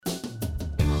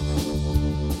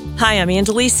Hi, I'm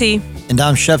Angelisi. And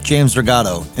I'm Chef James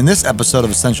Regato. In this episode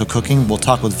of Essential Cooking, we'll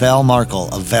talk with Val Markle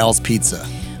of Val's Pizza.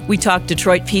 We talk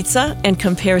Detroit pizza and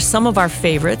compare some of our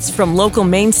favorites, from local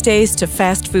mainstays to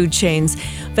fast food chains.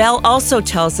 Val also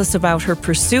tells us about her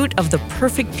pursuit of the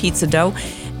perfect pizza dough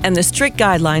and the strict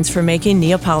guidelines for making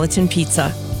Neapolitan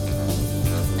pizza.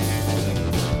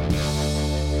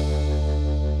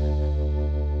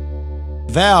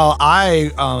 Val, I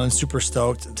am super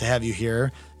stoked to have you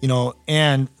here.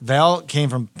 And Val came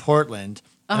from Portland,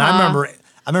 and I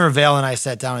remember Val and I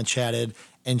sat down and chatted,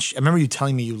 and I remember you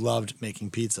telling me you loved making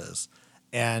pizzas,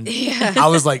 and I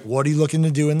was like, "What are you looking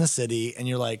to do in the city?" And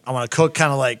you're like, "I want to cook,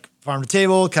 kind of like farm to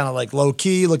table, kind of like low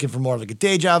key, looking for more of like a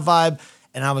day job vibe."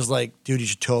 And I was like, "Dude, you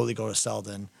should totally go to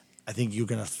Selden. I think you're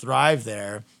gonna thrive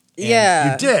there."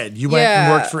 And you did. You went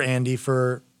and worked for Andy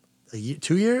for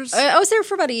 2 years. I was there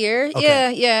for about a year.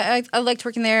 Okay. Yeah. I liked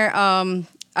working there.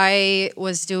 I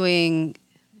was doing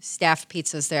staffed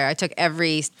pizzas there. I took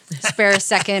every spare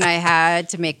second I had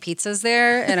to make pizzas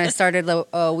there, and I started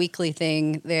a weekly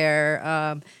thing there.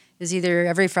 It was either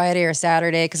every Friday or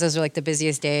Saturday because those were like the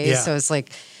busiest days. Yeah. So it's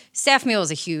like staff meal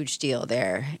was a huge deal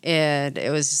there, and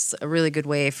it was a really good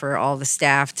way for all the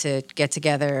staff to get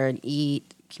together and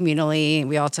eat communally.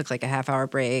 We all took like a half-hour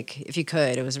break if you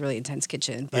could. It was a really intense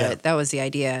kitchen, but that was the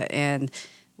idea. And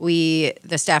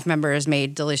the staff members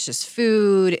made delicious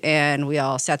food, and we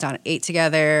all sat down and ate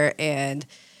together. And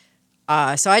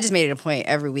so I just made it a point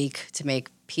every week to make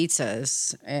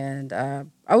pizzas. And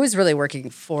I was really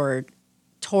working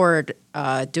toward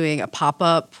doing a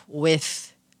pop-up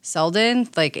with Selden.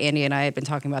 Like Andy and I had been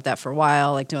talking about that for a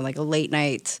while, like doing like a late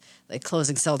night, like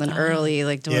closing Selden early,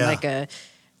 like doing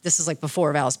this is like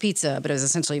before Val's Pizza, but it was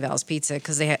essentially Val's Pizza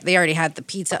because they already had the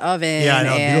pizza oven. Yeah, I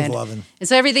know, beautiful oven. And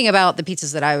so everything about the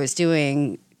pizzas that I was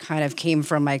doing kind of came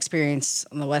from my experience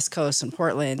on the West Coast in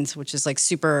Portland, which is like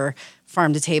super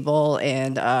farm to table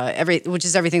and which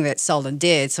is everything that Selden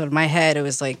did. So in my head, it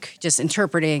was like just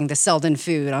interpreting the Selden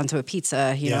food onto a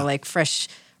pizza, you know, like fresh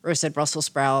roasted Brussels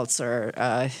sprouts or,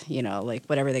 like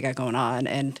whatever they got going on.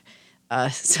 And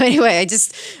so anyway,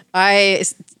 I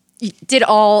did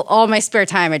all my spare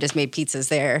time. I just made pizzas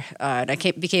there, and I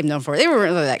became known for it. They weren't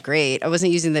really that great. I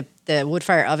wasn't using the wood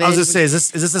fire oven. I was just say,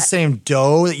 is this the same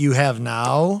dough that you have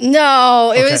now?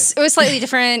 No, it was slightly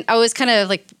different. I was kind of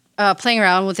like playing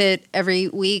around with it every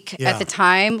week. At the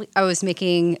time, I was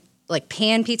making like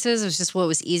pan pizzas. It was just what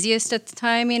was easiest at the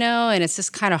time, and it's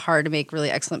just kind of hard to make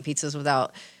really excellent pizzas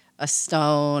without a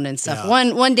stone and stuff.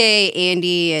 Yeah. One day,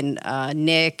 Andy and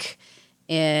Nick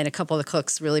and a couple of the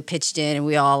cooks really pitched in, and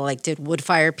we all like did wood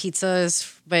fire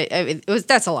pizzas. But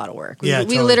that's a lot of work.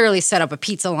 We literally set up a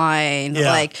pizza line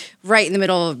like right in the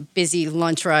middle of busy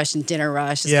lunch rush and dinner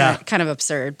rush. It's kind of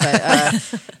absurd, but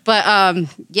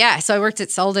So I worked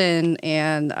at Selden,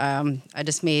 and I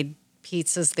just made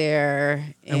pizzas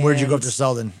there. And where'd you go after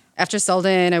Selden? After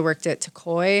Selden, I worked at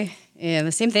Takoy, and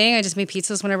the same thing. I just made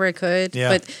pizzas whenever I could.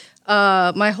 Yeah.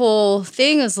 But my whole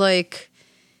thing is like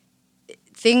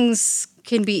things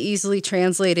can be easily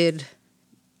translated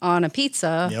on a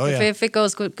pizza. If it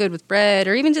goes good with bread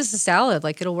or even just a salad,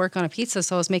 like it'll work on a pizza.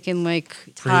 So I was making like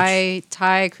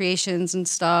Thai creations and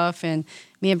stuff. And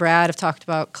me and Brad have talked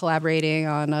about collaborating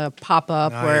on a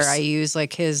pop-up where I use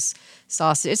like his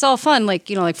sausage. It's all fun, like,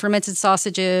 like fermented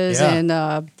sausages and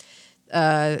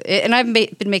I've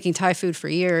been making Thai food for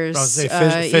years. I was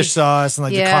say fish sauce and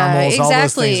like the caramels, all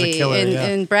those things are killer.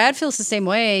 And Brad feels the same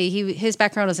way. His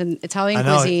background is in Italian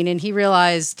cuisine, and he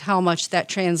realized how much that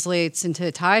translates into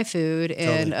Thai food.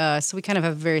 Totally. And so we kind of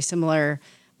have a very similar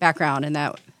background in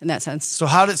that sense. So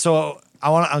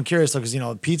I'm curious though,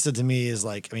 because pizza to me is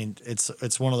like,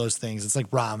 it's one of those things. It's like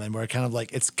ramen, where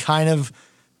it's kind of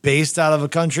based out of a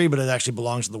country, but it actually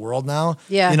belongs to the world now.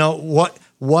 Yeah.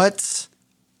 What?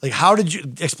 Like, how did you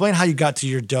explain how you got to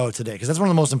your dough today? Because that's one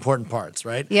of the most important parts,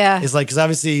 right? Yeah. It's like, because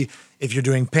obviously, if you're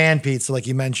doing pan pizza, like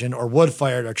you mentioned, or wood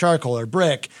fired, or charcoal, or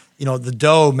brick, the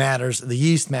dough matters, the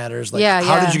yeast matters. Like,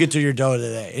 how did you get to your dough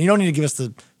today? And you don't need to give us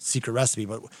the secret recipe,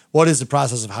 but what is the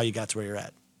process of how you got to where you're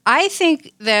at? I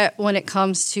think that when it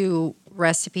comes to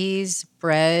recipes,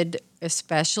 bread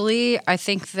especially, I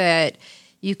think that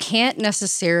you can't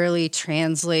necessarily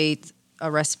translate a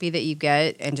recipe that you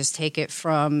get and just take it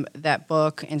from that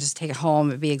book and just take it home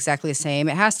and be exactly the same.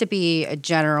 It has to be a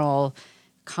general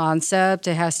concept.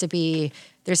 It has to be,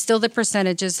 there's still the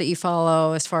percentages that you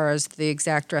follow as far as the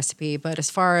exact recipe, but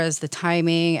as far as the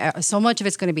timing, so much of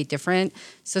it's going to be different.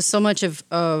 So much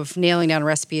of nailing down a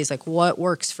recipe is like what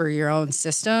works for your own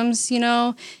systems,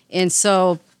 And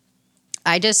so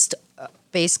I just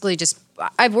basically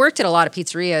I've worked at a lot of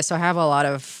pizzerias, so I have a lot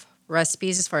of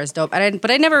recipes as far as dough. But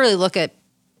I never really look at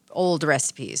old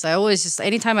recipes. I always just,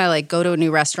 anytime I like go to a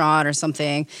new restaurant or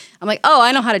something, I'm like, oh,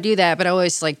 I know how to do that, but I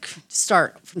always like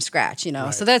start from scratch, you know?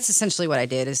 Right. So that's essentially what I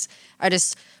did is I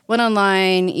just went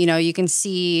online, you know, you can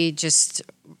see just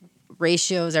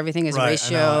ratios, everything is Right,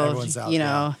 ratio, I know, everyone's out, you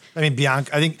know. yeah. I mean,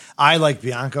 Bianco. I think I like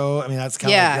Bianco. I mean, that's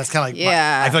kind of Yeah, that's kind of like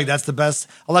yeah. I feel like that's the best.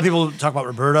 A lot of people talk about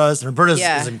Roberta's, and Roberta's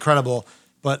Yeah. is incredible.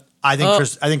 But I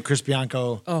think Chris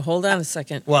Bianco. Oh, hold on a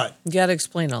second. What? You got to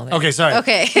explain all that. Okay, sorry.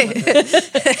 Okay.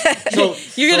 So,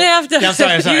 You're gonna have to. Yeah, I'm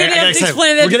sorry. You're gonna I have got to excited.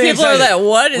 explain We're that to getting people. Are excited. that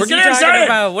what is We're he getting talking excited.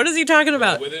 about? What is he talking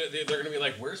about? They're going to be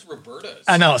like, where's Roberta's?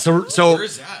 I know. So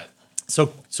Where's that?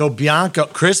 So Bianco,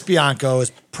 Chris Bianco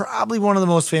is probably one of the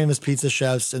most famous pizza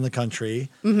chefs in the country.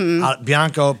 Mm-hmm.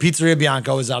 Pizzeria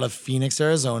Bianco is out of Phoenix,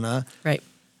 Arizona. Right.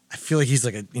 I feel like he's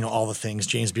like all the things.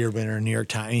 James Beard winner, New York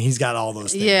Times. I mean, he's got all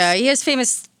those things. Yeah, he has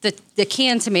famous the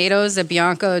canned tomatoes, the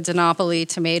Bianco di Napoli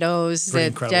tomatoes. Pretty That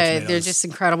incredible they're tomatoes. just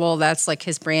incredible. That's like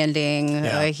his branding.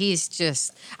 Yeah. He's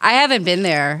just. I haven't been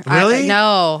there. Really?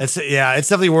 No. It's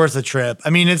definitely worth a trip.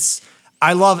 I mean,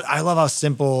 I love how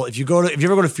simple. If you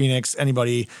ever go to Phoenix,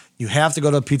 anybody, you have to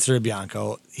go to Pizzeria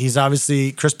Bianco. He's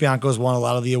obviously Chris Bianco has won a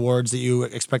lot of the awards that you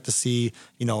expect to see,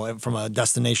 from a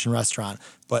destination restaurant.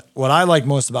 But what I like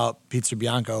most about Pizzeria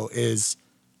Bianco is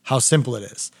how simple it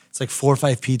is. It's like 4 or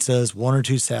 5 pizzas, 1 or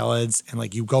 2 salads, and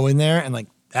like you go in there and like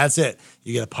that's it.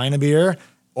 You get a pint of beer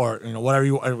or whatever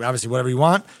you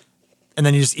want, and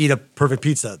then you just eat a perfect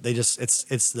pizza.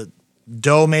 It's the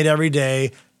dough made every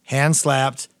day, hand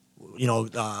slapped.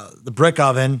 The brick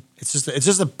oven. It's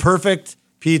just a perfect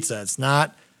pizza. It's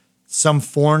not some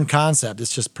foreign concept.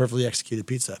 It's just perfectly executed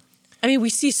pizza. I mean, we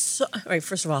see right,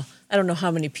 first of all, I don't know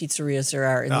how many pizzerias there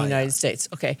are in the United States.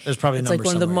 Okay. There's probably a it's number like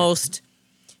one of the somewhere. most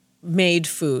made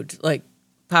food, like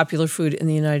popular food in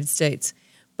the United States.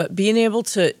 But being able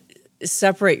to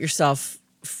separate yourself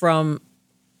from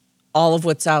all of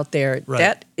what's out there, Right.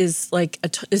 that is like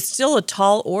it's still a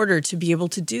tall order to be able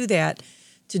to do that,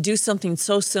 to do something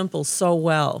so simple so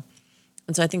well.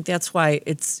 And so I think that's why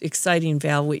it's exciting,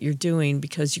 Val, what you're doing,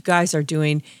 because you guys are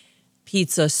doing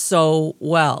pizza so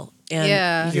well. And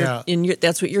Yeah.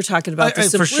 that's what you're talking about, the for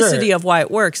simplicity sure. of why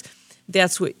it works.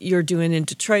 That's what you're doing in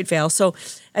Detroit, Val. So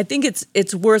I think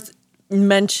it's worth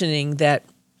mentioning that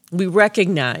we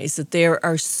recognize that there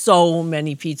are so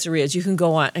many pizzerias. You can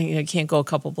go on, I can't go a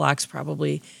couple blocks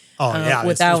probably. Oh yeah,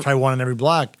 without there's probably one in every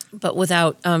block. but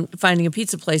without finding a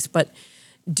pizza place. But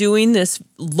doing this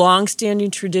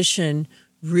long-standing tradition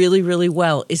really, really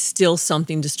well is still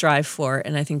something to strive for.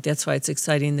 And I think that's why it's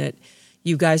exciting that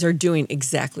you guys are doing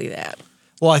exactly that.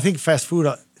 Well, I think fast food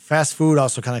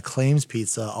also kind of claims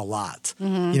pizza a lot.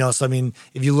 So I mean,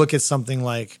 if you look at something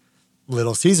like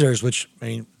Little Caesars, which I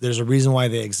mean, there's a reason why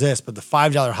they exist, but the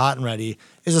 $5 hot and ready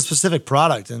is a specific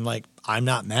product, and like I'm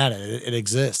not mad at it; it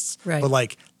exists. Right. But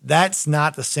like that's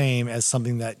not the same as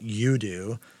something that you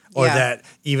do, or Yeah. that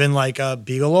even like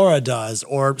Bigalora does,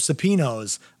 or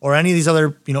Sapino's, or any of these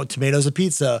other Tomatoes of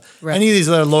Pizza, Right. any of these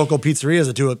other local pizzerias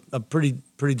that do a pretty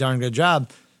darn good job.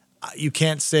 You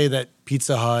can't say that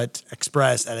Pizza Hut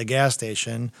Express at a gas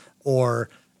station or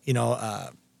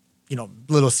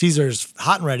Little Caesars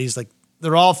hot and ready's, like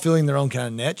they're all filling their own kind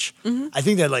of niche. I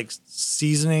think that like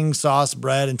seasoning, sauce,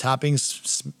 bread, and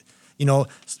toppings,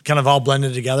 kind of all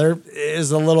blended together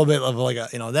is a little bit of like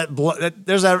that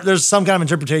there's some kind of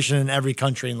interpretation in every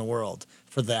country in the world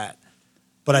for that.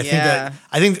 But I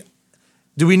think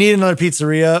do we need another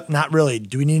pizzeria? Not really.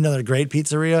 Do we need another great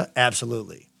pizzeria?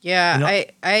 Absolutely. Yeah,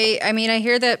 I mean, I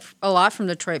hear that a lot from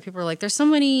Detroit. People are like, there's so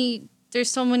many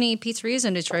pizzerias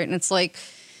in Detroit, and it's like,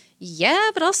 yeah,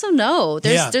 but also no.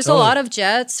 There's totally. a lot of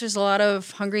Jets, there's a lot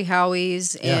of Hungry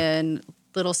Howie's Yeah. and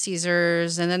Little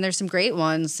Caesars, and then there's some great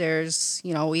ones. There's,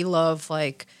 we love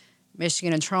like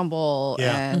Michigan and Trumbull,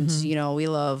 Yeah. and we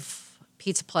love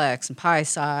Pizzaplex and Pie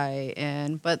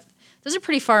Sci, but those are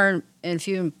pretty far and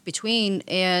few in between.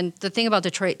 And the thing about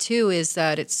Detroit too is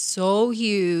that it's so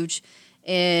huge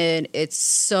and it's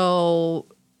so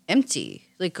empty.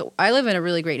 Like I live in a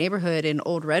really great neighborhood in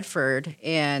Old Redford,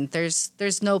 and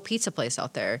there's no pizza place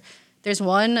out there. There's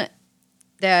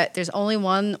only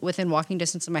one within walking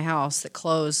distance of my house that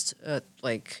closed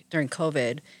like during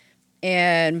COVID.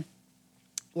 And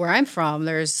where I'm from,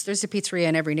 there's a pizzeria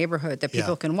in every neighborhood that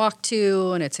people can walk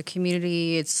to, and it's a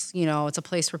community. It's it's a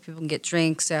place where people can get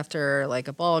drinks after like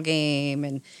a ball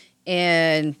game,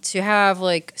 and to have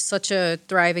like such a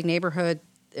thriving neighborhood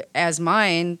as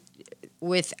mine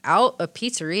without a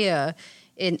pizzeria,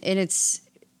 and it's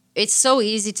so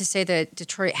easy to say that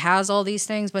Detroit has all these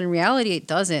things, but in reality it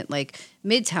doesn't. Like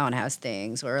Midtown has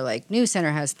things, or like New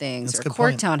Center has things, That's a or good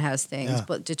point. Corktown has things, Yeah.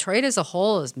 but Detroit as a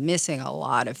whole is missing a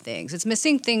lot of things. It's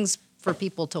missing things for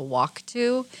people to walk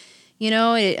to.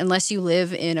 Unless you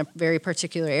live in a very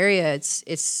particular area,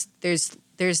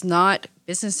 there's not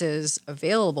businesses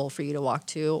available for you to walk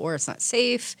to, or it's not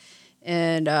safe.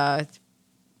 And my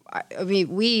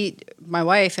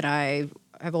wife and I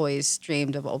have always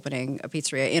dreamed of opening a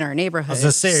pizzeria in our neighborhood. I was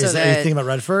gonna say, is there anything about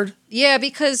Redford? Yeah,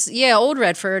 because old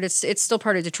Redford, it's still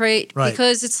part of Detroit. Right.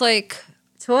 Because it's like,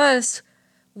 to us,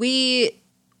 we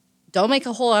don't make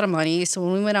a whole lot of money. So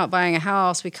when we went out buying a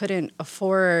house, we couldn't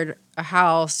afford a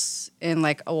house in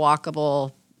like a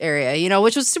walkable area,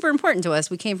 which was super important to us.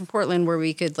 We came from Portland where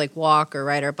we could like walk or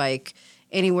ride our bike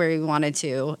anywhere we wanted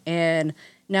to. And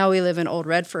now we live in Old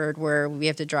Redford where we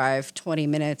have to drive 20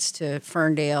 minutes to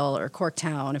Ferndale or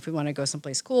Corktown if we want to go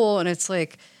someplace cool. And it's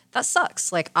like, that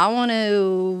sucks. Like, I want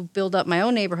to build up my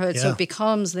own neighborhood so it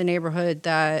becomes the neighborhood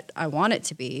that I want it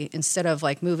to be, instead of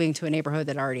like moving to a neighborhood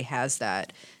that already has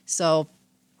that. So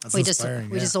That's we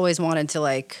just always wanted to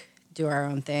like do our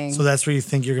own thing. So that's where you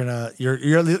think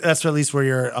that's at least where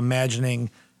you're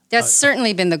imagining. That's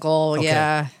certainly been the goal. Okay.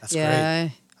 Yeah. That's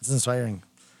great. That's inspiring.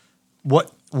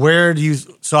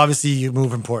 So obviously you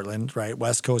move from Portland, right?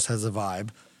 West Coast has a vibe.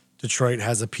 Detroit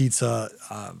has a pizza.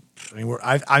 I feel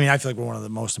like we're one of the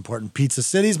most important pizza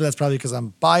cities, but that's probably because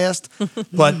I'm biased.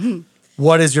 But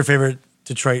what is your favorite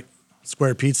Detroit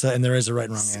square pizza? And there is a right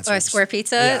and wrong answer. Square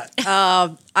pizza?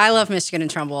 Yeah. I love Michigan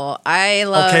and Trumbull. Okay,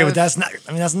 but that's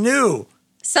new.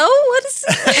 So what is?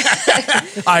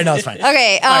 All right, no, it's fine.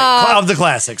 Okay, of the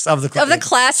classics.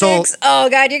 So, oh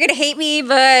God, you're gonna hate me,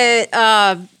 but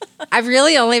I've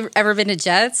really only ever been to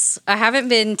Jets. I haven't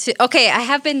been to. Okay, I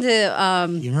have been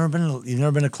to. You've never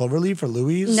been to Cloverleaf or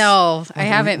Louis? No, I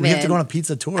haven't been. We have to go on a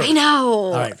pizza tour. I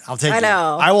know. All right, I'll take you. I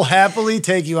know. I will happily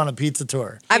take you on a pizza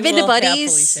tour. I've been to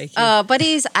Buddy's.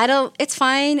 Buddy's, it's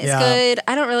fine. It's good.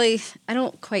 I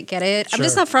don't quite get it. Sure. I'm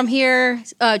just not from here.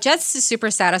 Jets is super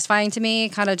satisfying to me.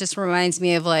 Kind of just reminds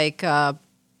me of like, pan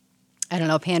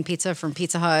pizza from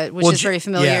Pizza Hut, which is very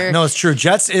familiar. Yeah, no, it's true.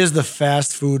 Jets is the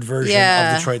fast food version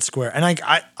of Detroit Square. And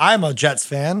I'm a Jets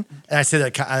fan, and I say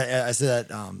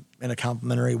that in a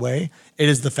complimentary way. It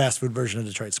is the fast food version of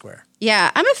Detroit Square.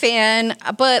 Yeah, I'm a fan,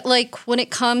 but like when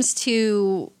it comes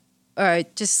to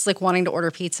just like wanting to order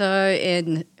pizza,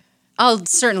 and I'll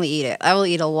certainly eat it. I will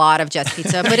eat a lot of Jets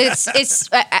pizza, but it's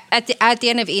at the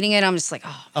end of eating it, I'm just like,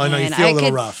 oh man, no, you feel a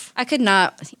little rough. I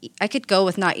could go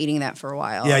with not eating that for a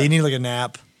while. Yeah, you need like a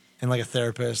nap and like a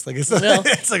therapist. Like it's like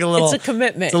a little. It's a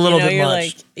commitment. It's a little bit you're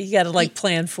much. Like, you got to like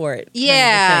plan for it.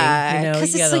 Yeah, kind of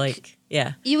you got to like.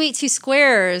 You eat 2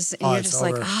 squares and you're just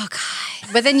like, oh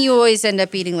God. But then you always end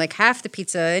up eating like half the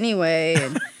pizza anyway.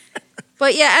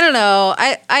 But yeah, I don't know.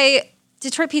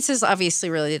 Detroit pizza is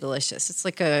obviously really delicious. It's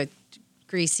like a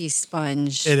greasy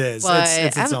sponge. It is.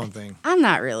 It's its own thing. That's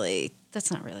not really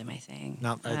my thing.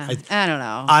 No, I don't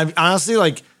know. I'm honestly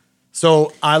like,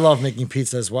 so I love making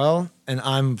pizza as well, and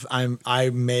I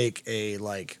make a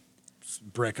like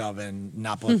brick oven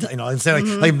Napolitano. I'm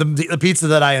saying like the pizza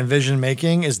that I envision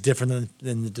making is different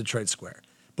than the Detroit Square,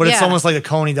 but it's almost like a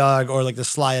Coney dog or like the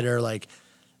slider. Like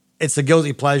it's a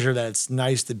guilty pleasure that it's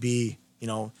nice to be.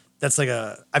 That's like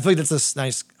I feel like that's a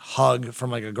nice hug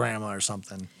from like a grandma or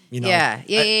something.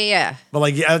 Yeah. But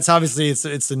like, it's obviously it's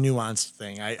a nuanced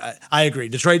thing. I agree.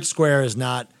 Detroit Square is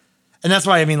not, and that's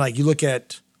why I mean, like you look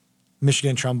at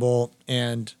Michigan Trumbull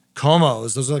and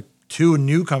Como's; those are like 2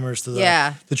 newcomers to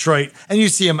the Detroit, and you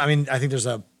see them. I mean, I think there's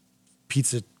a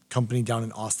pizza company down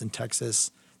in Austin,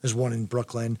 Texas. There's one in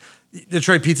Brooklyn.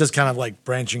 Detroit pizza is kind of like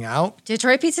branching out.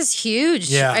 Detroit pizza is huge.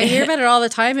 Yeah. I hear about it all the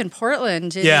time in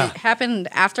Portland. It happened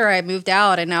after I moved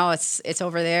out, and now it's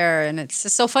over there. And it's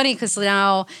just so funny because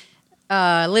now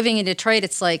living in Detroit,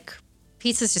 it's like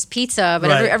pizza's just pizza, but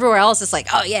everywhere else it's like,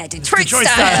 oh yeah, Detroit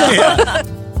style. Yeah.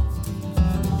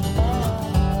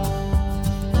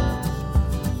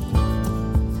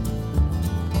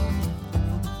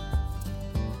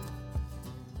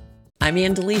 I'm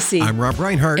Ann DeLisi. I'm Rob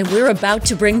Reinhardt. And we're about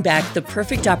to bring back the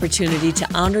perfect opportunity to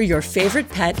honor your favorite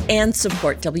pet and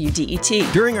support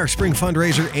WDET. During our spring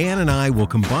fundraiser, Ann and I will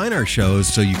combine our shows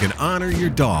so you can honor your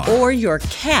dog. Or your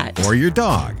cat. Or your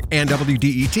dog. And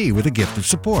WDET with a gift of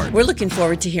support. We're looking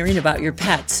forward to hearing about your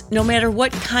pets, no matter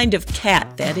what kind of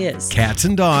cat that is. Cats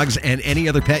and dogs and any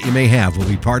other pet you may have will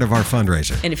be part of our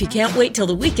fundraiser. And if you can't wait till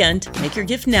the weekend, make your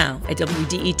gift now at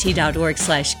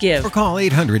WDET.org/give. Or call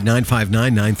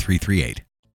 800-959-9338.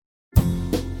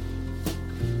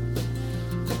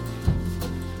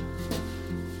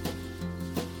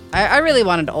 I really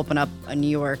wanted to open up a New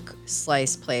York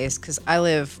slice place because I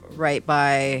live right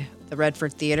by the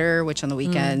Redford Theater, which on the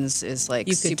weekends is like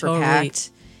you could super totally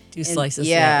packed. Do slices.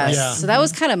 Yeah. So that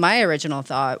was kind of my original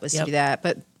thought was to do that.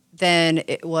 But then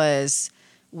it was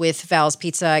with Val's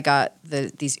Pizza. I got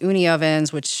these uni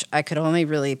ovens, which I could only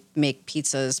really make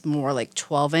pizzas more like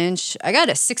 12-inch. I got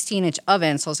a 16-inch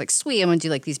oven, so I was like, sweet, I'm gonna do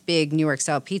like these big New York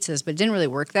style pizzas, but it didn't really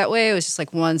work that way. It was just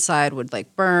like one side would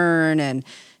like burn, and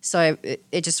so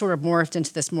it just sort of morphed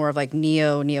into this more of like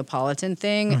Neapolitan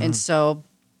thing. And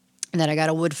then I got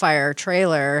a wood fire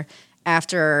trailer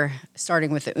after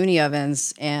starting with the uni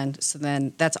ovens, and so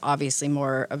then that's obviously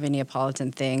more of a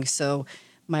Neapolitan thing. So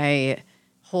my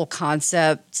whole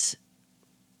concept,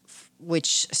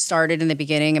 which started in the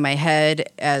beginning in my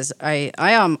head as I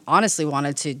honestly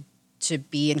wanted to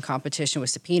be in competition with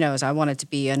Supino's. I wanted to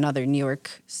be another New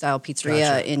York style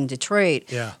pizzeria in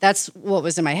Detroit. Yeah. That's what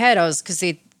was in my head. I was, because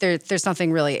there's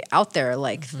nothing really out there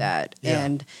like that. Yeah.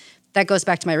 And that goes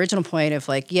back to my original point of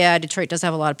like, yeah, Detroit does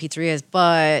have a lot of pizzerias,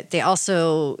 but they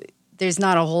also, there's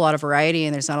not a whole lot of variety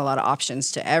and there's not a lot of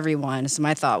options to everyone. So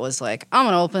my thought was like, I'm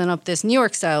going to open up this New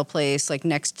York style place like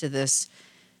next to this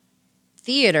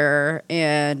theater.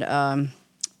 And,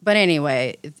 but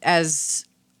anyway, as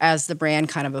the brand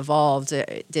kind of evolved,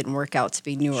 it didn't work out to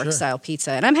be New York style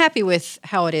pizza. And I'm happy with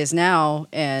how it is now.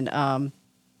 And,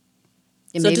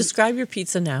 so describe your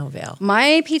pizza now, Val.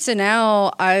 My pizza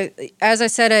now, as I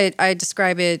said, I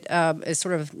describe it as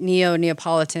sort of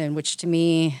Neapolitan, which to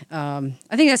me, I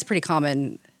think that's pretty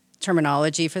common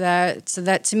terminology for that. So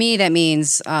that to me, that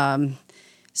means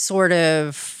sort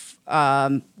of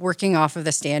working off of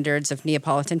the standards of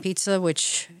Neapolitan pizza,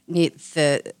 which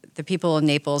the people in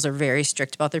Naples are very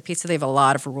strict about their pizza. They have a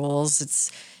lot of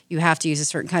rules. You have to use a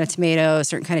certain kind of tomato, a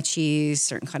certain kind of cheese,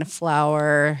 certain kind of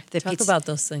flour. Talk about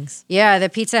those things. Yeah, the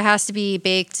pizza has to be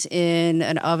baked in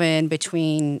an oven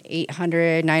between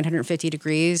 800, 950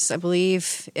 degrees, I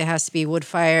believe. It has to be wood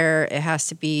fire.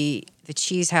 The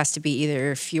cheese has to be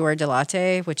either fior di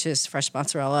latte, which is fresh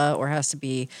mozzarella, or it has to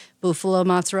be buffalo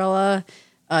mozzarella.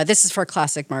 This is for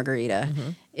classic margarita.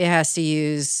 It has to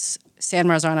use San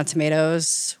Marzano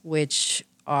tomatoes, which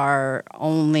are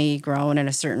only grown in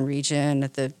a certain region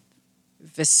at the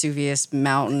Vesuvius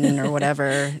Mountain or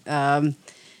whatever.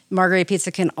 Margherita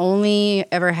pizza can only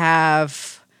ever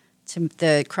have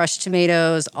the crushed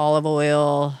tomatoes, olive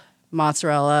oil,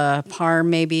 mozzarella, parm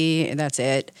maybe, and that's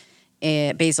it,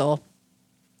 and basil.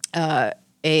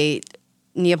 A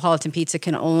Neapolitan pizza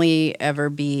can only ever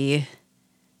be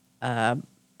a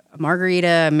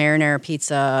margherita, a marinara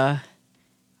pizza.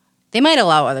 They might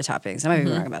allow other toppings. I might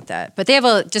be wrong about that, but they have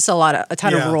a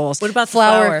ton of rules. What about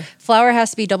flour? Flour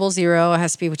has to be 00. It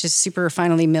has to be, which is super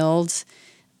finely milled,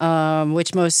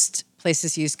 which most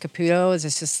places use Caputo.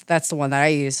 That's the one that I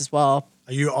use as well.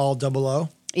 Are you all 00?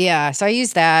 Yeah, so I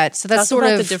use that. So that's Talk sort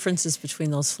about of the differences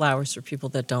between those flours for people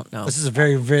that don't know. This is a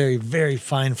very, very, very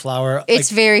fine flour.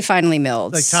 It's very finely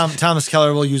milled. Like Thomas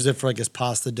Keller will use it for like his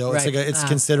pasta dough. Right. It's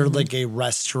considered like a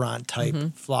restaurant type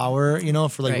flour,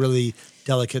 for like really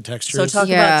delicate textures. So talk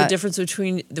about the difference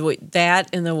between that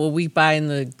and then what we buy in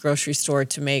the grocery store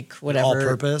to make whatever. All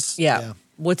purpose? Yeah.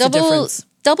 What's the difference?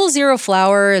 00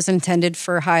 flour is intended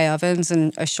for high ovens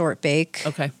and a short bake.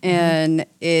 Okay. And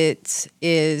it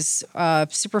is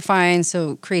super fine,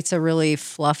 so it creates a really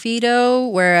fluffy dough,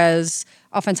 whereas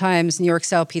oftentimes New York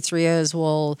style pizzerias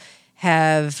will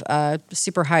have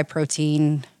super high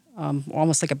protein,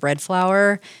 almost like a bread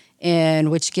flour, and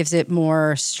which gives it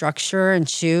more structure and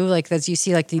chew. Like as you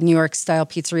see, like the New York style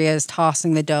pizzerias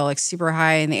tossing the dough like super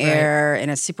high in the air,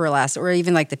 and it's super elastic. Or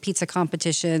even like the pizza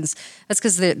competitions. That's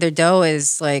because their dough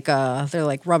is like they're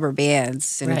like rubber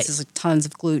bands, and it's just like tons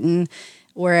of gluten.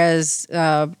 Whereas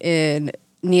in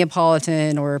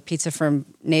Neapolitan or pizza from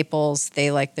Naples, they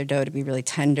like their dough to be really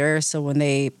tender. So when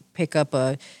they pick up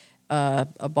a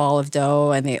ball of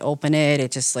dough and they open it,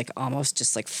 it just like almost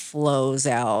just like flows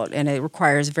out, and it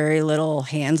requires very little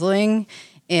handling.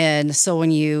 And so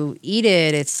when you eat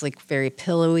it, it's like very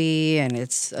pillowy, and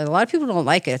a lot of people don't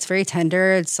like it. It's very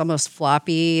tender. It's almost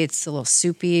floppy. It's a little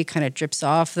soupy, kind of drips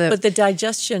off. But the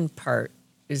digestion part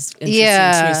is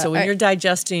interesting to me. So when you're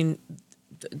digesting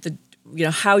the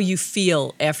how you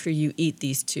feel after you eat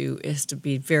these two is to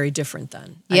be very different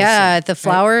then. The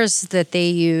flours that they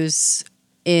use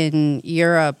in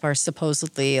Europe are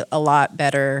supposedly a lot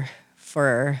better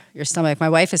for your stomach. My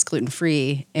wife is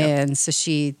gluten-free, and so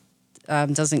she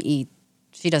doesn't eat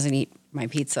my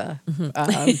pizza.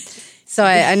 So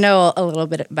I know a little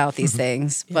bit about these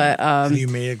things. But have you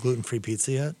made a gluten-free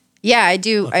pizza yet? Yeah, I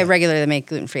do. Okay. I regularly make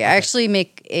gluten-free. I actually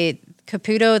make a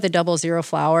Caputo, the 00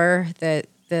 flour that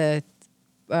the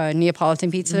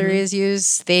Neapolitan pizzerias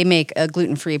use. They make a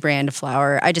gluten-free brand of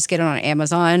flour. I just get it on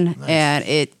Amazon,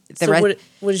 and what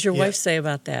does your wife say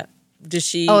about that? Does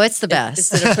she? Oh, it's the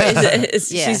best.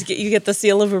 Yeah. You get the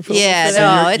seal of approval. Yeah, for no,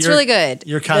 that? it's really good.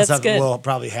 Your concept good. will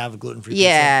probably have gluten-free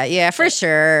Yeah, for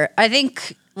sure. I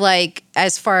think like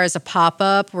as far as a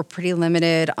pop-up, we're pretty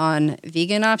limited on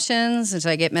vegan options. And so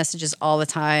I get messages all the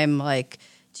time like,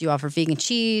 do you offer vegan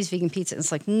cheese, vegan pizza? And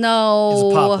it's like, no. It's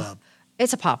a pop-up.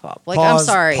 It's a pop-up. Like, Pause, I'm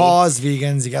sorry. Pause,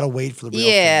 vegans. You got to wait for the real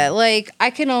thing. Like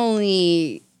I can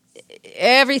only...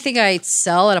 Everything I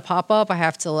sell at a pop-up, I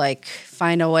have to like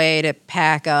find a way to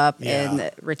pack up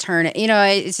and return it. You know,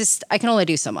 it's just, I can only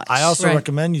do so much. I also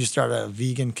recommend you start a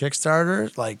vegan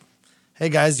Kickstarter. Like, hey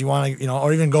guys, you want to,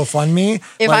 or even GoFundMe.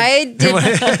 If like,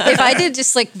 if I did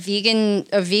just like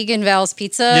a vegan Val's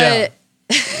Pizza,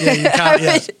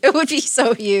 it would be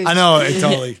so huge. I know,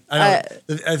 totally. I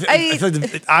know.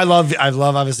 I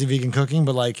love obviously vegan cooking,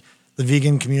 but like the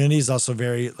vegan community is also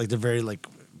very like, they're very like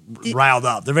riled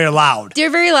up. They're very loud. They're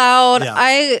very loud.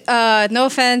 Yeah. No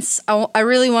offense. I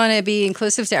really want to be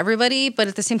inclusive to everybody, but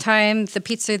at the same time, the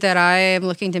pizza that I am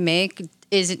looking to make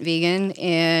isn't vegan,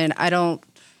 and I don't.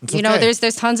 It's you know, okay.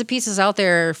 there's tons of pizzas out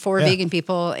there for vegan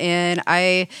people, and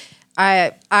I'm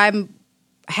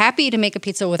happy to make a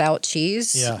pizza without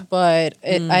cheese, but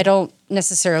I don't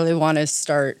necessarily want to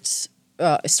start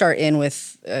in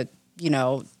with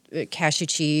cashew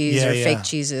cheese or fake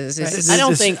cheeses. I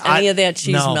don't think any of that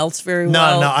cheese melts very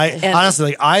well. No.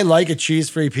 Honestly, I like a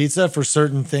cheese-free pizza for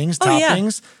certain things,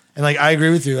 toppings. And like, I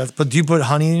agree with you. But do you put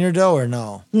honey in your dough or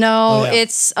no? No,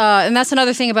 it's and that's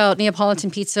another thing about Neapolitan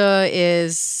pizza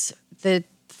is the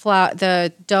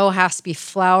dough has to be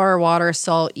flour, water,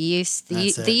 salt, yeast.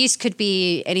 The yeast could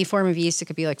be any form of yeast. It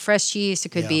could be like fresh yeast. It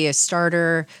could be a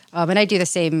starter. And I do the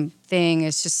same thing.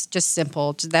 It's just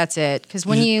simple. That's it. Because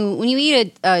when you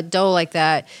eat a dough like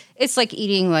that, it's like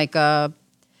eating bread,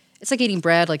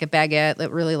 like a baguette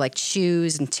that really like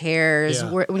chews and tears.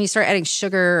 Yeah. When you start adding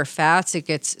sugar or fats,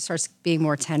 it starts being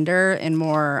more tender and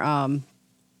more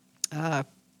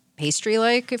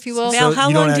pastry-like, if you will. Val,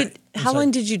 how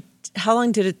long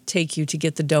did it take you to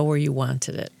get the dough where you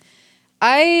wanted it?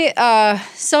 I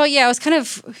was kind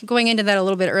of going into that a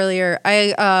little bit earlier.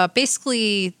 I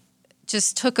basically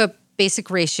just took a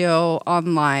basic ratio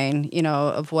online,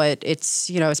 of what it's,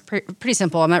 it's pretty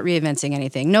simple. I'm not reinventing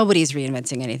anything. Nobody's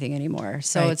reinventing anything anymore.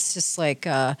 So it's just like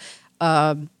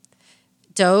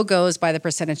dough goes by the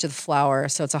percentage of the flour.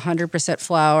 So it's 100%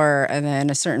 flour and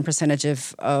then a certain percentage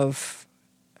of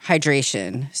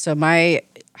hydration. So my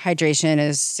hydration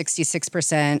is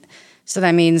 66%. So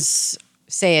that means,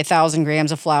 say, 1,000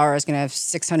 grams of flour is going to have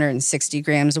 660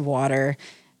 grams of water.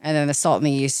 And then the salt and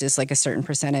the yeast is like a certain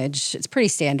percentage. It's pretty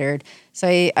standard. So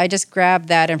I just grabbed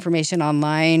that information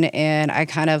online, and I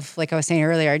kind of, like I was saying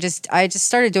earlier, I just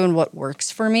started doing what works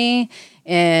for me.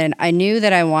 And I knew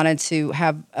that I wanted to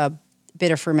have a bit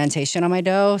of fermentation on my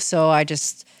dough. So I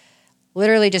just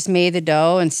literally just made the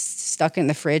dough and stuck it in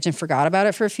the fridge and forgot about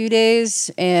it for a few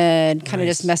days, and kind of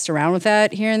just messed around with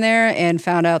that here and there, and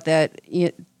found out that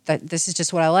that this is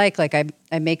just what I like. Like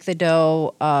I make the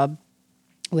dough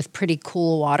with pretty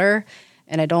cool water,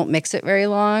 and I don't mix it very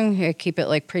long. I keep it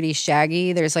like pretty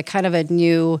shaggy. There's like kind of a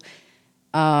new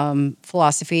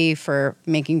philosophy for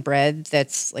making bread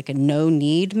that's like a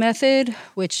no-knead method,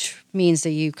 which means that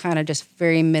you kind of just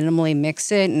very minimally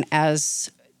mix it, and as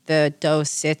the dough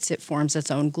sits, it forms its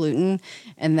own gluten,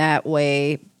 and that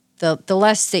way the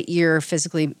less that you're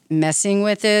physically messing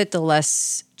with it, the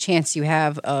less chance you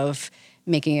have of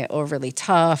making it overly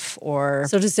tough. Or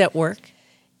So does that work?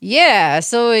 Yeah,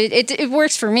 so it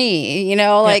works for me,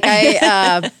 like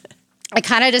I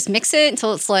kind of just mix it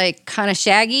until it's like kind of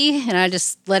shaggy, and I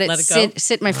just let it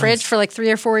sit in my fridge for like 3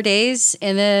 or 4 days,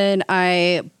 and then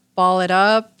I ball it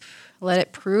up, let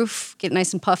it proof, get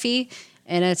nice and puffy,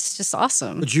 and it's just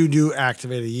awesome. But you do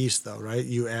activated yeast though, right?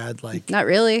 You add like... Not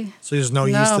really. So there's no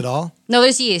yeast at all? No,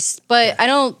 there's yeast, but I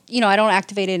don't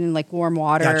activate it in like warm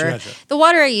water. Gotcha. The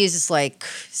water I use is like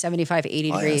 75,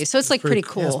 80 degrees. So it's like pretty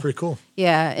cool. Yeah, it's pretty cool.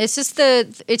 Yeah, it's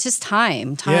just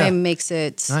time. Time makes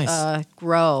it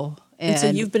grow. And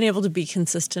so you've been able to be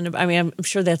consistent. I mean, I'm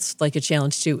sure that's like a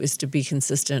challenge too, is to be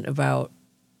consistent about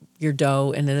your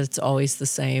dough and that it's always the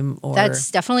same. Or that's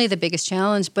definitely the biggest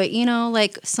challenge. But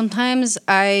like sometimes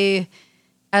as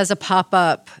a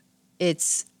pop-up,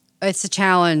 it's a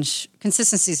challenge.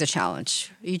 Consistency is a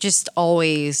challenge. You just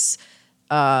always,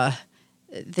 the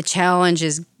challenge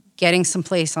is getting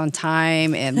someplace on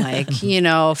time and like,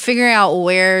 figuring out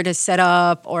where to set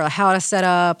up or how to set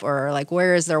up or like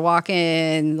where is their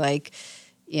walk-in, like,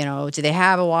 Do they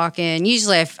have a walk-in?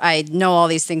 Usually I know all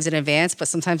these things in advance, but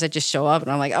sometimes I just show up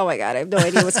and I'm like, oh my God, I have no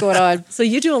idea what's going on. So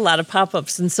you do a lot of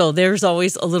pop-ups, and so there's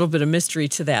always a little bit of mystery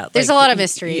to that. There's a lot of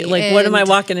mystery. Like, what am I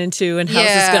walking into, and how's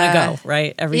this going to go,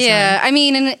 right? Every time. Yeah, I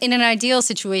mean, in an ideal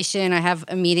situation, I have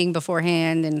a meeting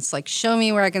beforehand, and it's like, show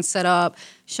me where I can set up,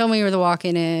 show me where the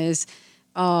walk-in is.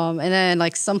 And then,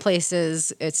 like, some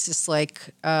places, it's just like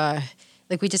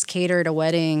we just catered a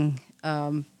wedding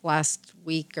last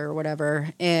week or whatever,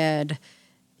 and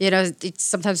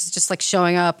sometimes it's just like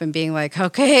showing up and being like,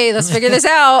 okay, let's figure this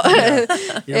out.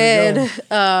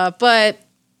 But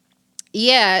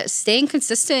yeah, staying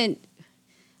consistent,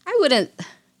 I wouldn't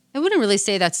really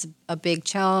say that's a big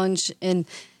challenge, and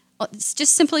it's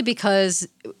just simply because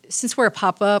since we're a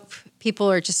pop-up, people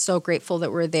are just so grateful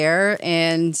that we're there,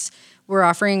 and we're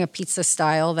offering a pizza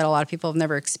style that a lot of people have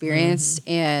never experienced,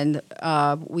 and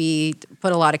we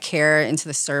put a lot of care into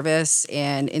the service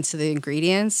and into the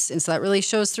ingredients, and so that really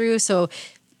shows through. So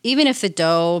even if the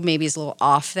dough maybe is a little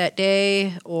off that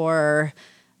day, or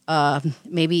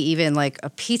maybe even like a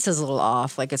pizza's a little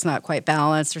off, like it's not quite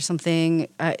balanced or something,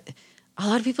 a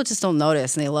lot of people just don't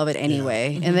notice, and they love it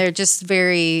anyway. And they're just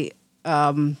they're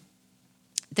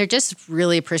just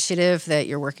really appreciative that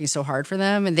you're working so hard for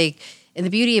them, and the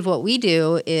beauty of what we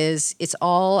do is it's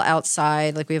all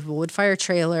outside. Like, we have a wood fire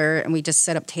trailer, and we just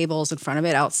set up tables in front of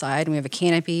it outside, and we have a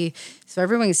canopy. So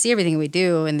everyone can see everything we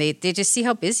do, and they just see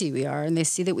how busy we are, and they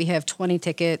see that we have 20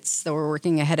 tickets, that we're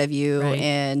working ahead of you, right.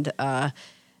 And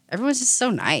everyone's just so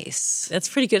nice. That's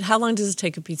pretty good. How long does it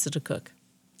take a pizza to cook?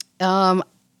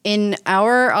 In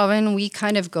our oven, we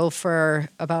kind of go for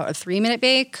about a 3-minute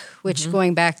bake, which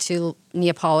going back to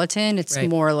Neapolitan, it's Right.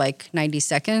 more like 90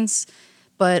 seconds.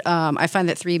 But I find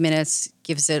that 3 minutes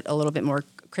gives it a little bit more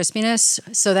crispiness.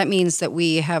 So that means that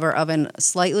we have our oven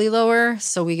slightly lower.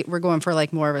 So we're going for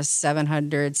like more of a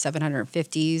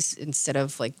 750s instead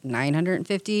of like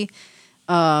 950.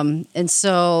 And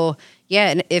so, yeah,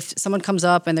 and if someone comes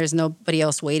up and there's nobody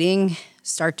else waiting,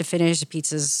 start to finish, the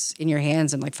pizza's in your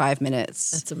hands in like 5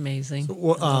 minutes. That's amazing. I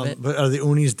Well, love it. but are the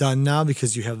unis done now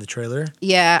because you have the trailer?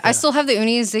 Yeah, I still have the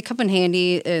unis. They come in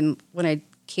handy, and when I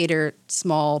cater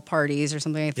small parties or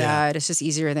something like Yeah. that, it's just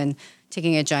easier than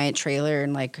taking a giant trailer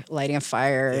and like lighting a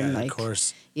fire and like, of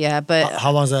course. yeah. But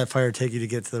How long does that fire take you to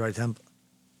get to the right temp?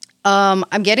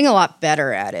 I'm getting a lot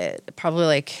better at it. Probably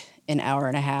like an hour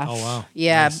and a half. Oh, wow.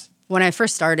 Yeah. Nice. When I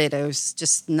first started, I was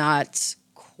just not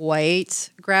quite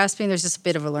grasping. There's just a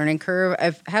bit of a learning curve.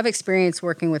 I have experience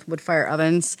working with wood fire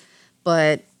ovens,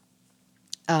 but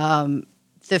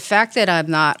the fact that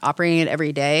I'm not operating it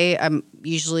every day, I'm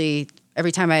usually,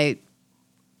 every time I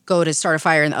go to start a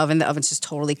fire in the oven's just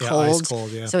totally Yeah, cold. ice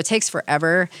cold, yeah. So it takes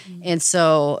forever. And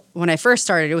so when I first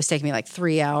started, it was taking me like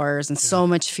 3 hours and so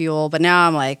much fuel. But now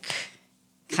I'm like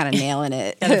kind of nailing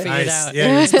it. Gotta figure it Nice. out.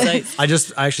 Yeah,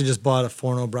 Nice. I actually just bought a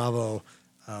Forno Bravo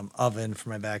oven for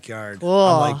my backyard. Cool.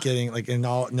 I'm like getting like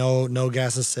no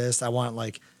gas assist. I want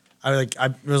like it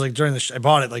was like during I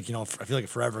bought it like I feel like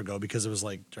forever ago because it was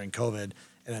like during COVID,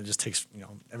 and it just takes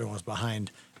everyone's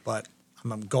behind. But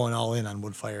I'm going all in on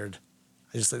wood fired.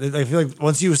 I feel like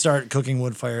once you start cooking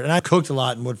wood fired, and I cooked a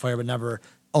lot in wood fire, but never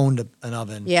owned an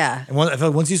oven. Yeah. And I feel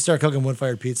like once you start cooking wood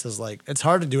fired pizzas, like it's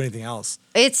hard to do anything else.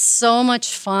 It's so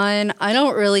much fun. I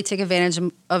don't really take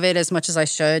advantage of it as much as I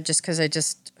should just because I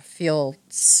just feel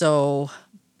so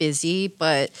busy.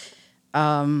 But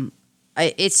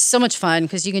it's so much fun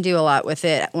because you can do a lot with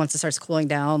it once it starts cooling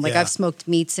down. Like Yeah. I've smoked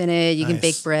meats in it. You can Nice.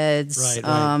 bake breads.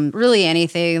 Right. Really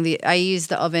anything. I use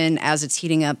the oven as it's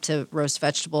heating up to roast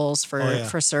vegetables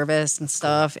for service and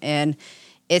stuff. And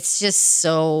it's just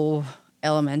so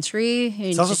elementary.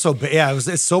 It's also so big. Yeah,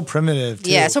 it's so primitive.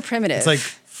 Too. Yeah, it's so primitive. It's like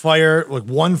fire, like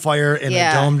one fire in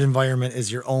Yeah. a domed environment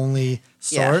is your only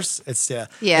source. Yeah. It's Yeah.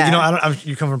 Like,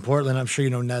 you come from Portland. I'm sure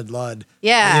you know Ned Ludd.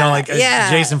 Yeah.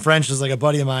 Yeah. Jason French was like a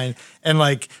buddy of mine, and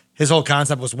like his whole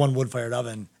concept was one wood fired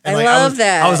oven. And I like, love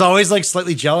that. I was always like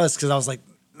slightly jealous because I was like,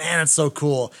 man, that's so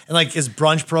cool. And like his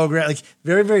brunch program, like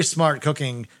very very smart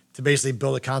cooking to basically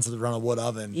build a concept around a wood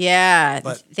oven. Yeah.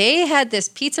 But- They had this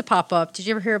pizza pop up. Did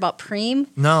you ever hear about Preem?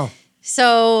 No.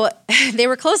 So they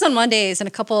were closed on Mondays, and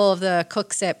a couple of the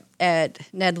cooks at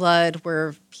Ned Ludd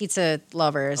were pizza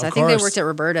lovers. Of I think they course. worked at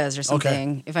Roberta's or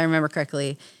something, if I remember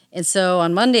correctly. And so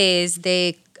on Mondays,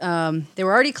 they were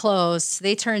already closed.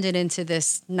 They turned it into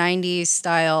this 90s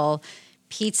style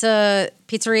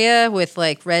pizzeria with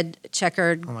like red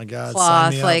checkered Oh my God,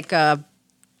 cloth, sign me up. like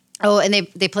and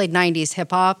they played 90s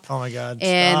hip hop. Oh my God.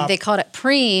 And Stop. they called it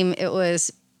Preem. It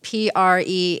was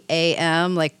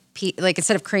Pream, like like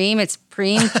instead of cream, it's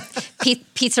preem.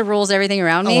 Pizza rules everything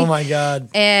around me. Oh my God.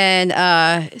 And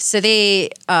so they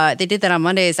did that on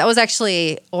Mondays. That was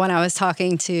actually when I was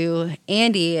talking to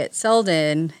Andy at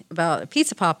Selden about a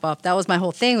pizza pop-up. That was my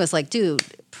whole thing, was like, dude,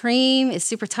 preem is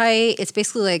super tight. It's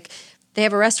basically like they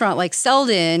have a restaurant like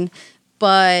Selden,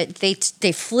 but they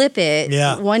flip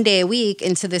it one day a week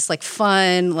into this like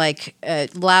fun, like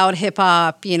loud hip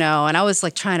hop, you know. And I was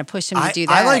like trying to push him to do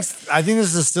that. I think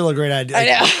this is still a great idea. I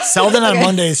know. Selden on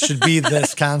Mondays should be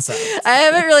this concept. I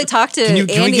haven't really talked to Andy.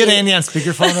 Can we get Andy on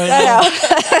speakerphone right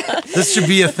now? This should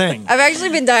be a thing. I've actually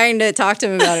been dying to talk to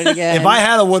him about it again. If I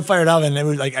had a wood-fired oven, it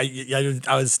would like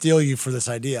I would steal you for this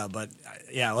idea. But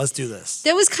yeah, let's do this.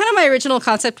 That was kind of my original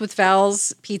concept with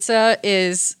Val's Pizza.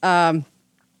 Is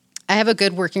I have a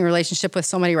good working relationship with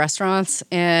so many restaurants,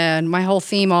 and my whole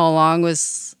theme all along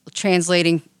was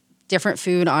translating different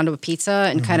food onto a pizza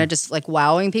and kind of just like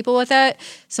wowing people with that.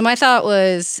 So my thought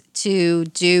was to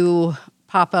do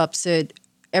pop-ups at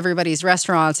everybody's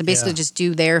restaurants and basically just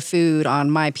do their food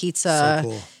on my pizza.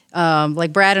 So cool.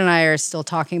 Like Brad and I are still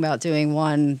talking about doing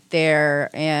one there,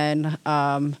 and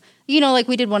you know, like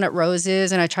we did one at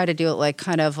Rose's, and I tried to do it like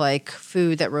kind of like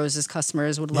food that Rose's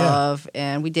customers would love,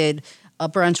 and we did a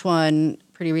brunch one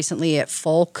pretty recently at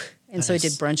Folk. And so we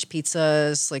did brunch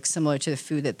pizzas, like similar to the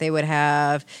food that they would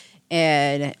have.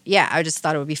 And yeah, I just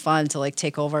thought it would be fun to like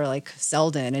take over like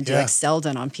Selden and do like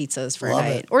Selden on pizzas for a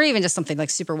night. Or even just something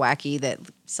like super wacky that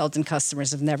Selden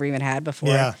customers have never even had before.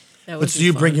 Yeah. But so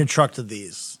you bring your truck to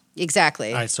these.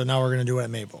 Exactly. All right, so now we're going to do it at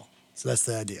Maple. So that's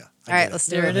the idea. All right, let's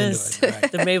do it. There it is.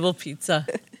 The Maple Pizza.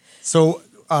 So,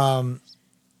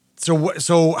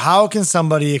 So how can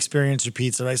somebody experience your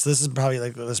pizza, right? So this is probably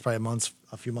a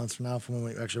few months from now from when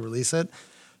we actually release it.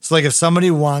 So like if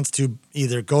somebody wants to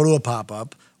either go to a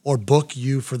pop-up or book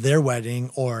you for their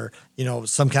wedding or, you know,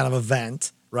 some kind of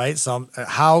event, right? So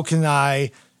how can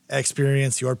I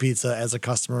experience your pizza as a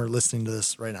customer listening to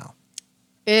this right now?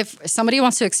 If somebody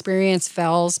wants to experience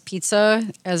Val's Pizza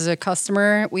as a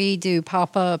customer, we do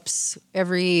pop-ups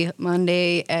every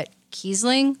Monday at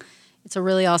Kiesling. It's a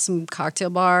really awesome cocktail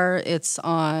bar. It's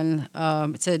on,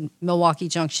 it's in Milwaukee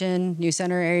Junction, New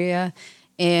Center area.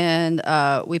 And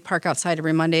we park outside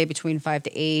every Monday between 5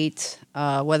 to 8,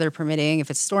 weather permitting. If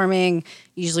it's storming,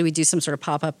 usually we do some sort of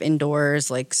pop-up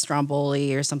indoors, like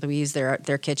Stromboli or something. We use their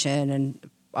kitchen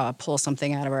and pull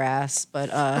something out of our ass.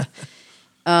 But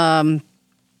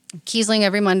Kiesling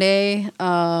every Monday.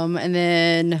 And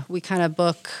then we kind of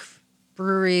book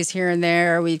breweries here and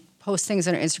there. We post things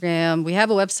on our Instagram. We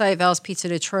have a website, Val's Pizza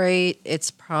Detroit.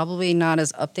 It's probably not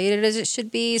as updated as it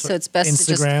should be, so it's best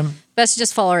to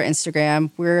just follow our Instagram.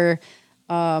 We're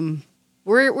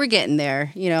getting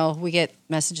there. You know, we get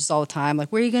messages all the time like,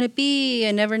 "Where are you going to be?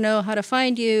 I never know how to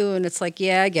find you." And it's like,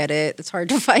 yeah, I get it. It's hard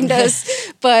to find us,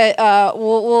 but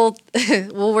we'll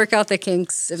work out the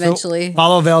kinks eventually. So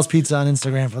follow Val's Pizza on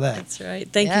Instagram for that. That's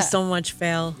right. Thank you so much,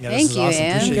 Val. Yeah, Thank you, awesome.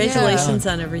 Ann. Congratulations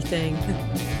on everything.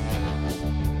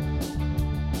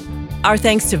 Our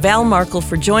thanks to Val Markle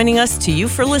for joining us, to you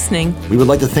for listening. We would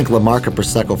like to thank La Marca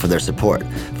Prosecco for their support.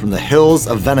 From the hills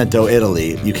of Veneto,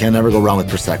 Italy, you can never go wrong with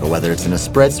Prosecco, whether it's in a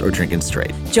spritz or drinking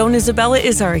straight. Joan Isabella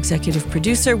is our executive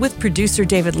producer, with producer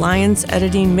David Lyons,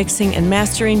 editing, mixing, and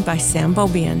mastering by Sam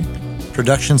Bobian.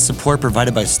 Production support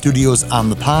provided by Studios on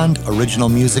the Pond, original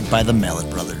music by the Mallet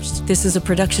Brothers. This is a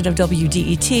production of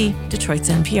WDET, Detroit's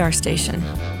NPR station.